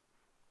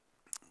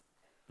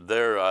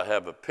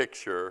have a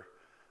picture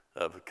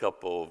of a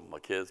couple of my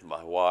kids,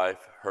 my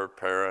wife, her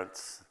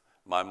parents,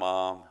 my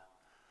mom,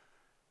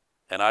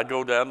 and I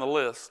go down the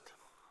list.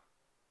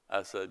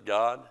 I said,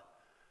 God,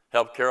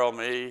 help Carol and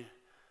me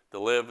to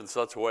live in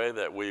such a way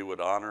that we would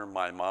honor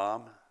my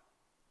mom,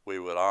 we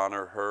would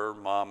honor her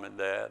mom and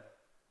dad.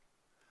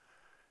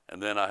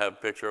 And then I have a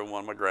picture of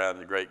one of my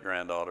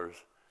great-granddaughters,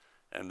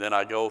 and then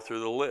I go through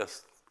the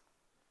list.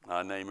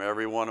 I name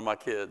every one of my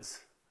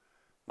kids,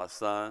 my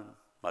son,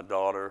 my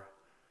daughter,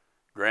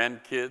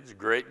 grandkids,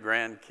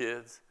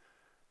 great-grandkids,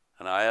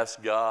 and I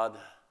ask God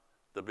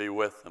to be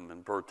with them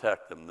and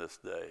protect them this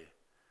day,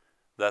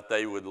 that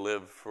they would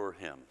live for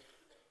him.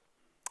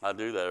 I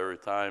do that every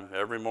time,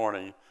 every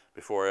morning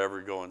before I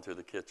ever go into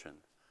the kitchen.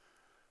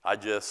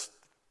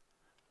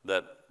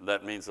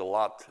 That means a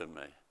lot to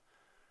me.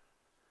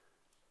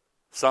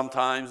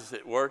 Sometimes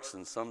it works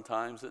and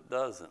sometimes it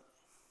doesn't.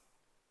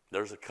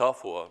 There's a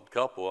couple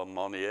of them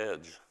on the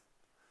edge,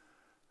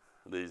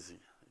 these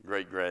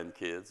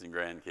great-grandkids and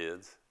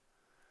grandkids.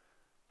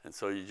 And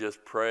so you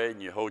just pray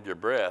and you hold your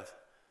breath.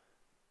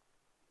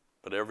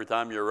 But every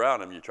time you're around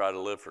them, you try to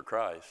live for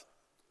Christ.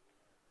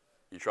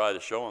 You try to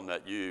show them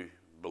that you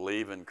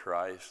believe in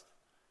Christ,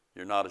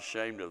 You're not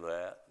ashamed of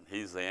that.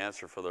 He's the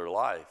answer for their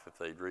life if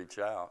they'd reach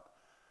out.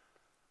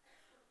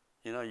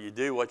 You know, you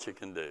do what you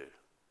can do.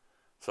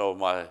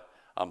 So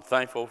I'm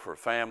thankful for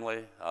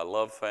family. I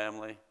love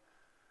family.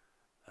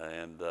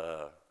 And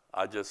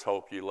I just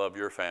hope you love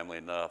your family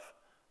enough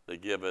to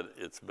give it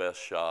its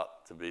best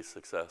shot to be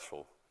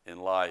successful in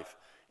life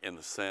in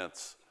the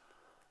sense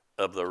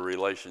of the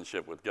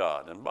relationship with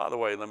God. And by the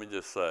way, let me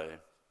just say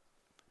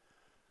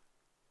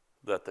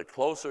that the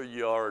closer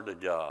you are to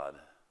God,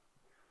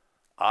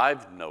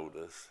 I've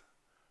noticed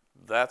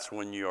that's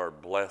when you are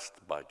blessed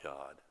by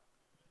God.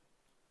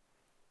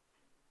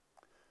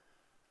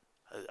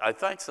 I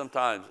think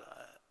sometimes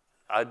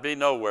I'd be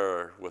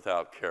nowhere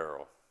without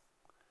Carol.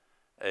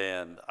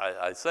 And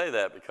I say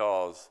that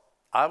because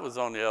I was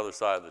on the other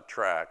side of the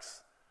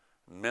tracks,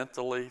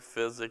 mentally,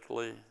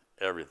 physically,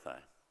 everything.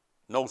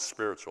 No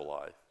spiritual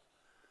life.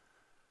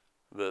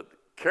 But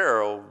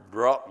Carol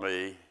brought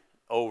me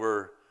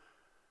over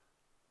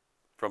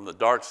from the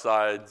dark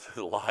side to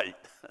the light.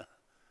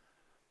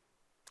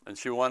 And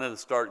she wanted to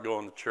start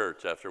going to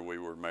church after we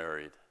were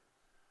married.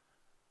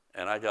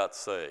 And I got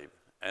saved.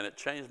 And it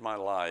changed my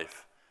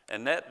life.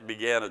 And that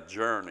began a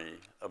journey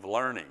of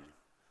learning,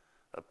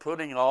 of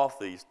putting off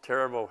these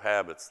terrible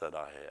habits that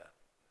I had.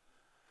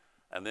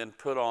 And then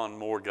put on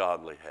more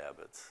godly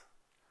habits.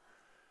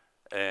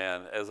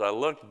 And as I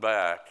look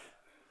back,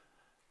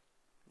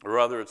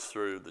 whether it's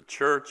through the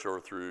church or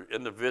through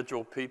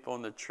individual people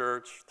in the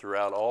church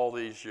throughout all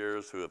these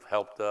years who have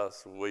helped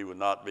us, we would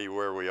not be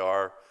where we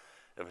are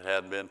if it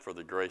hadn't been for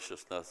the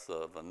graciousness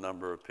of a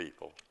number of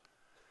people.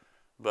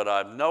 But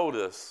I've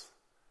noticed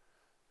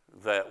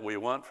that we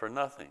want for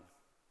nothing.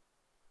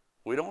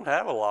 We don't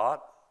have a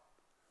lot,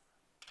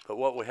 but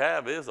what we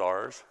have is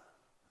ours.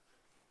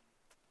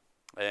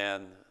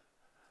 And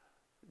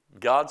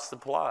God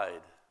supplied.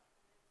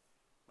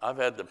 I've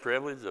had the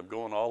privilege of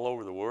going all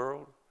over the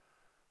world,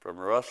 from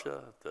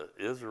Russia to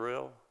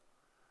Israel,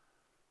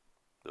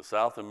 to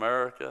South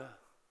America,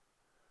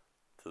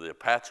 to the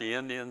Apache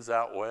Indians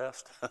out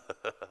west.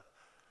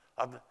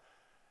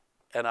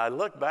 And I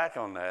look back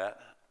on that,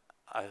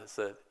 I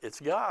said, it's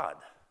God.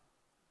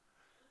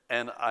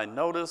 And I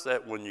noticed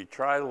that when you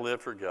try to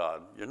live for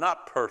God, you're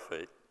not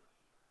perfect,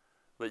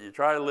 but you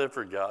try to live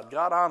for God,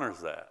 God honors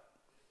that.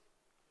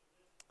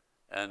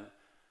 And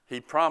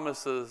he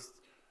promises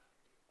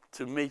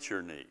to meet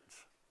your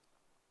needs.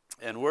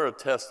 And we're a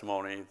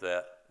testimony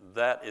that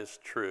that is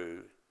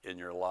true in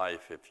your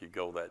life if you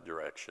go that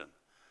direction.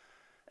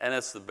 And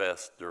it's the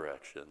best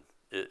direction.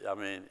 It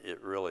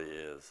really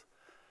is.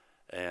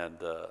 And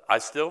I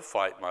still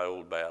fight my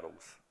old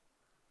battles.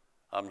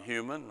 I'm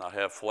human. I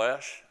have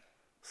flesh.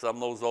 Some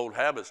of those old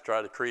habits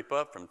try to creep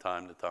up from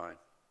time to time.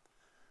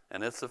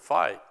 And it's a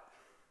fight.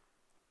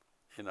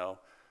 You know,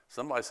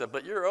 somebody said,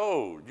 but you're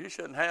old. You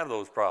shouldn't have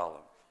those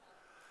problems.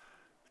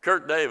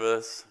 Kurt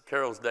Davis,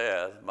 Carol's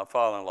dad, my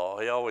father-in-law,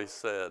 he always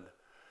said,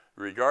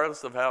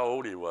 regardless of how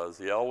old he was,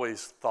 he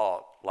always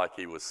thought like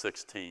he was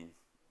 16.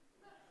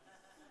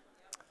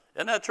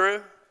 Isn't that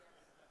true?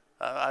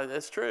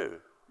 It's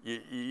true.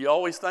 You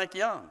always think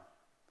young.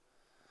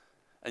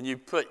 And you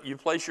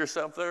place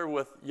yourself there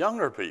with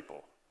younger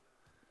people.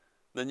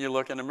 Then you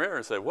look in the mirror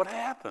and say, what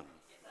happened?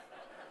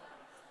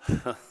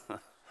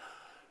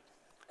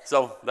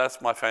 So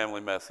that's my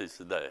family message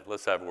today.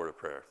 Let's have a word of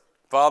prayer.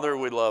 Father,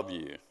 we love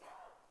you.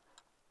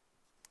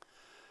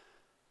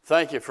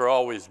 Thank you for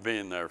always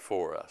being there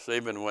for us,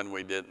 even when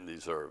we didn't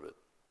deserve it.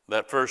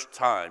 That first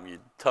time you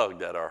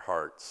tugged at our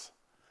hearts,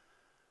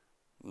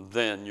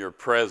 then your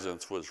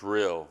presence was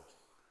real,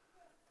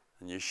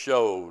 and you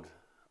showed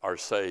our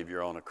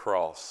Savior on a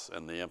cross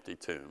in the empty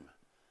tomb.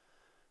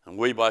 And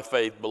we, by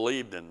faith,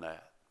 believed in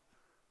that.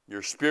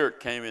 Your Spirit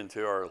came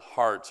into our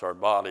hearts, our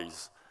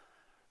bodies,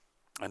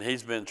 and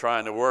he's been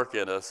trying to work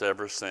in us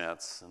ever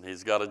since. And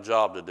he's got a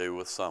job to do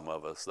with some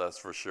of us, that's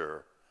for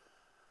sure.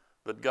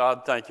 But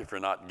God, thank you for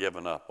not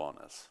giving up on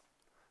us.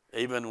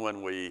 Even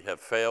when we have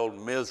failed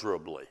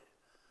miserably,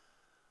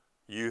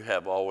 you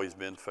have always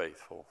been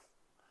faithful.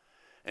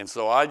 And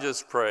so I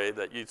just pray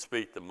that you'd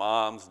speak to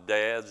moms,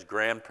 dads,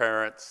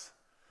 grandparents,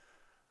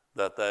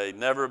 that they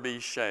never be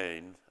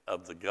ashamed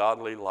of the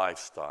godly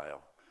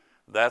lifestyle.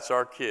 That's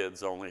our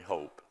kids' only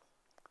hope.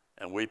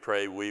 And we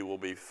pray we will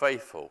be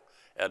faithful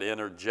at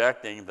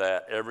interjecting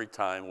that every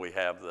time we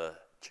have the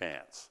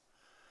chance.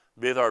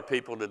 Be with our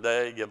people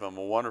today. Give them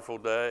a wonderful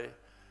day.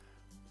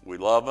 We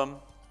love them.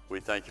 We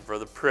thank you for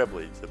the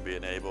privilege of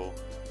being able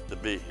to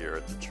be here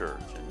at the church.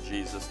 In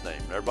Jesus'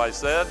 name. Everybody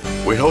said?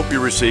 We hope you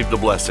received a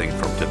blessing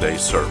from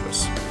today's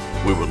service.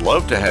 We would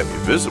love to have you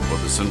visit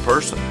with us in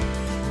person.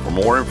 For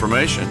more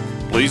information,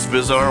 please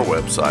visit our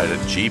website at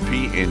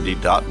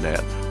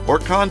gpindy.net or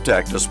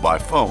contact us by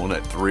phone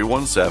at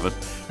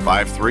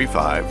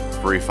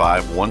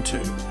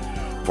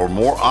 317-535-3512. For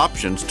more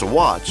options to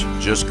watch,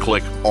 just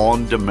click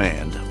On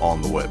Demand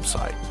on the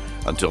website.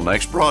 Until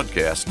next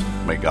broadcast,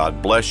 may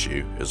God bless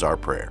you is our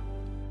prayer.